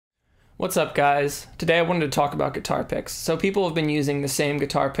What's up, guys? Today I wanted to talk about guitar picks. So people have been using the same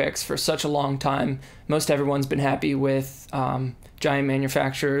guitar picks for such a long time. Most everyone's been happy with giant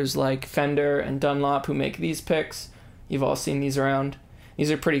manufacturers like Fender and Dunlop who make these picks. You've all seen these around. These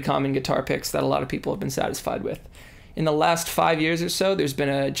are pretty common guitar picks that a lot of people have been satisfied with. In the last 5 years or so, there's been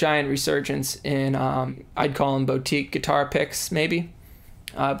a giant resurgence in, I'd call them boutique guitar picks, maybe.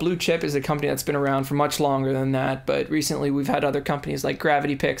 Blue Chip is a company that's been around for much longer than that, but recently we've had other companies like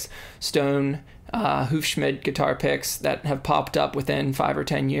Gravity Picks, Stohn, Hufschmidt guitar picks that have popped up within 5 or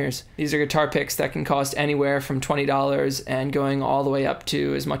 10 years. These are guitar picks that can cost anywhere from $20 and going all the way up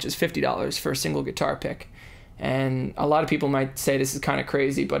to as much as $50 for a single guitar pick. And a lot of people might say this is kind of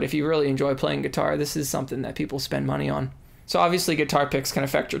crazy, but if you really enjoy playing guitar, this is something that people spend money on. So obviously guitar picks can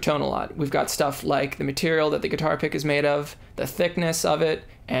affect your tone a lot. We've got stuff like the material that the guitar pick is made of, the thickness of it,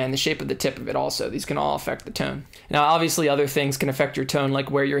 and the shape of the tip of it also. These can all affect the tone. Now obviously other things can affect your tone, like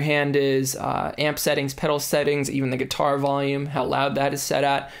where your hand is, amp settings, pedal settings, even the guitar volume, how loud that is set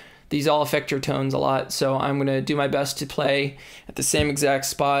at. These all affect your tones a lot, so I'm going to do my best to play at the same exact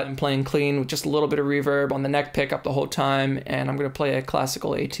spot and playing clean with just a little bit of reverb on the neck pickup the whole time, and I'm going to play a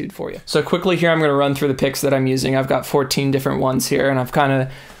classical etude for you. So quickly here I'm going to run through the picks that I'm using. I've got 14 different ones here, and I've kind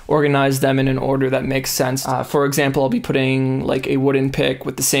of organized them in an order that makes sense. For example, I'll be putting like a wooden pick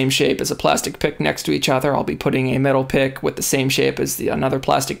with the same shape as a plastic pick next to each other. I'll be putting a metal pick with the same shape as another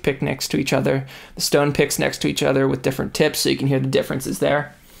plastic pick next to each other. The stone picks next to each other with different tips, so you can hear the differences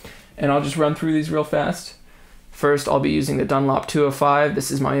there. And I'll just run through these real fast. First, I'll be using the Dunlop 205.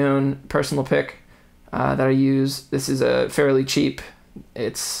 This is my own personal pick that I use. This is a fairly cheap.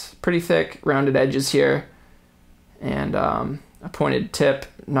 It's pretty thick, rounded edges here, and a pointed tip,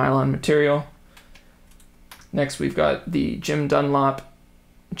 nylon material. Next, we've got the Jim Dunlop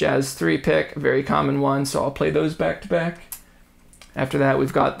Jazz 3 pick, a very common one, so I'll play those back to back. After that,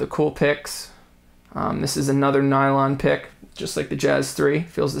 we've got the Cool picks. This is another nylon pick, just like the Jazz 3,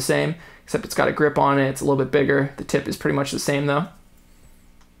 feels the same, except it's got a grip on it, it's a little bit bigger. The tip is pretty much the same though.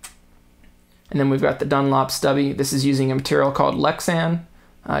 And then we've got the Dunlop Stubby. This is using a material called Lexan.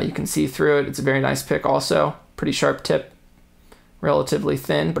 You can see through it, it's a very nice pick also. Pretty sharp tip, relatively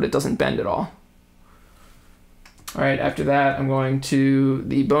thin, but it doesn't bend at all. Alright, after that I'm going to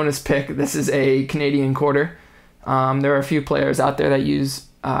the bonus pick. This is a Canadian quarter. There are a few players out there that use,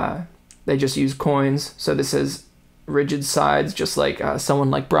 they just use coins, so this is rigid sides, just like someone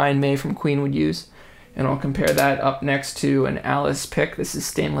like Brian May from Queen would use. And I'll compare that up next to an Alice pick. This is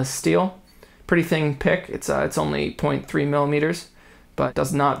stainless steel. Pretty thin pick. It's only 0.3 millimeters, but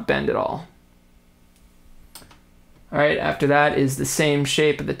does not bend at all. Alright, after that is the same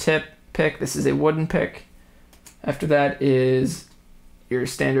shape of the tip pick. This is a wooden pick. After that is your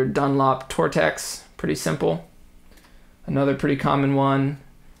standard Dunlop Tortex. Pretty simple. Another pretty common one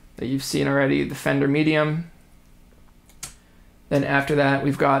that you've seen already, the Fender Medium. Then after that,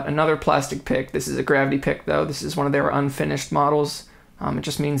 we've got another plastic pick. This is a Gravity pick though. This is one of their unfinished models. It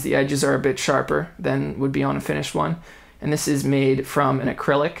just means the edges are a bit sharper than would be on a finished one. And this is made from an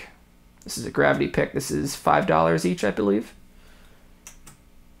acrylic. This is a Gravity pick. This is $5 each, I believe.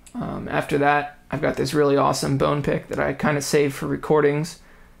 After that, I've got this really awesome bone pick that I kind of saved for recordings.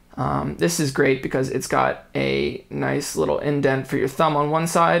 This is great because it's got a nice little indent for your thumb on one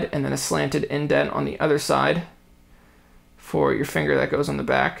side and then a slanted indent on the other side for your finger that goes on the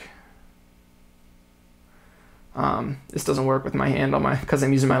back. This doesn't work with my hand because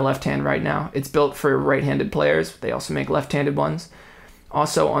I'm using my left hand right now. It's built for right-handed players. They also make left-handed ones.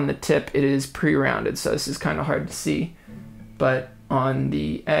 Also on the tip, it is pre-rounded, so this is kind of hard to see. But on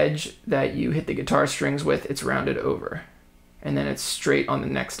the edge that you hit the guitar strings with, it's rounded over. And then it's straight on the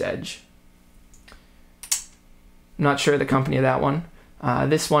next edge. I'm not sure the company of that one.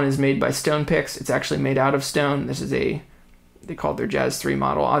 This one is made by Stohn Picks. It's actually made out of stone. This is they call it their Jazz 3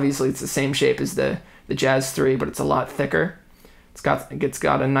 model. Obviously it's the same shape as the Jazz 3, but it's a lot thicker. It's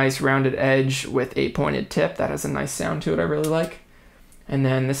got a nice rounded edge with a pointed tip. That has a nice sound to it I really like. And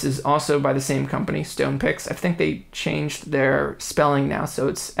then this is also by the same company, Stohn Picks. I think they changed their spelling now, so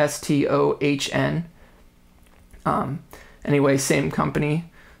it's S-T-O-H-N. Anyway, same company.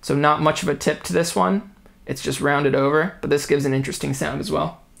 So not much of a tip to this one. It's just rounded over, but this gives an interesting sound as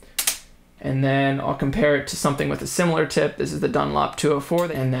well. And then I'll compare it to something with a similar tip. This is the Dunlop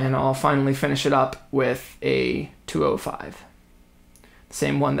 204, and then I'll finally finish it up with a 205. The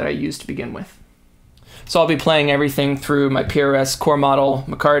same one that I used to begin with. So I'll be playing everything through my PRS core model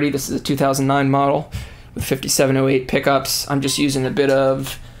McCarty. This is a 2009 model with 5708 pickups. I'm just using a bit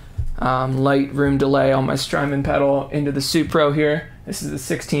of light room delay on my Strymon pedal into the Supro here. This is the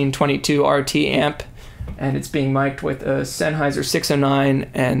 1622 RT amp. and it's being mic'd with a Sennheiser 609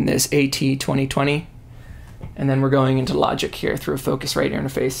 and this AT 2020. And then we're going into Logic here through a Focusrite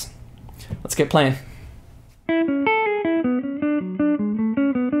interface. Let's get playing.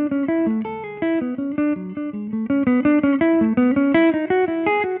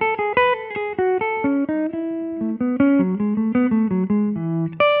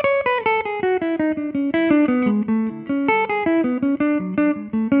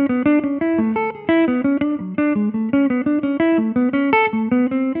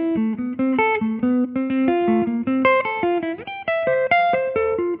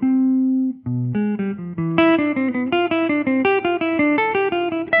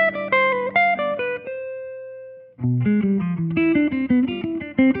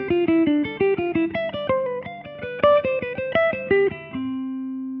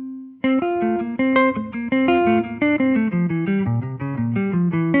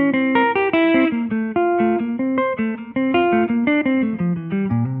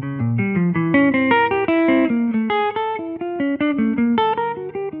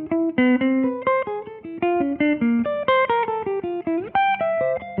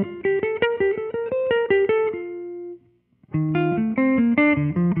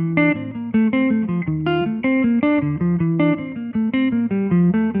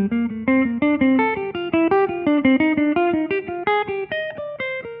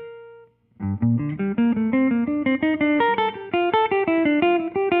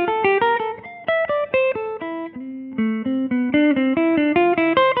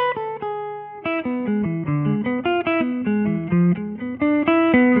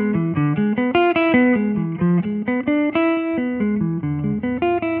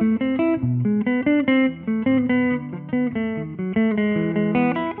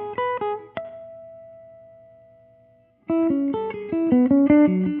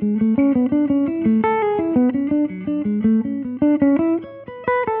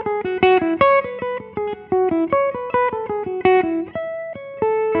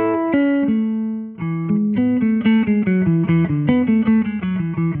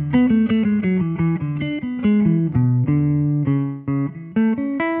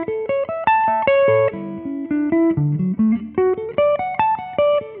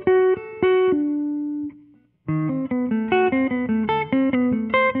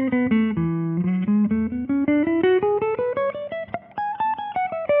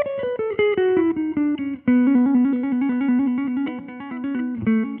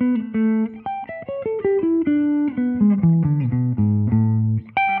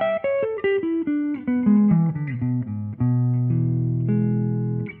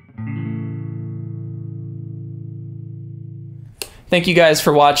 Thank you guys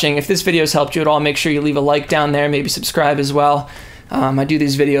for watching. If this video has helped you at all, make sure you leave a like down there, maybe subscribe as well. I do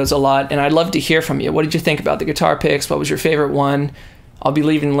these videos a lot, and I'd love to hear from you. What did you think about the guitar picks? What was your favorite one? I'll be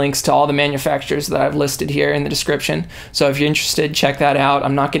leaving links to all the manufacturers that I've listed here in the description. So if you're interested, check that out.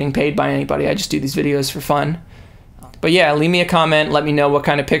 I'm not getting paid by anybody. I just do these videos for fun. But yeah, leave me a comment. Let me know what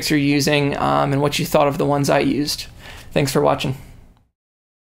kind of picks you're using and what you thought of the ones I used. Thanks for watching.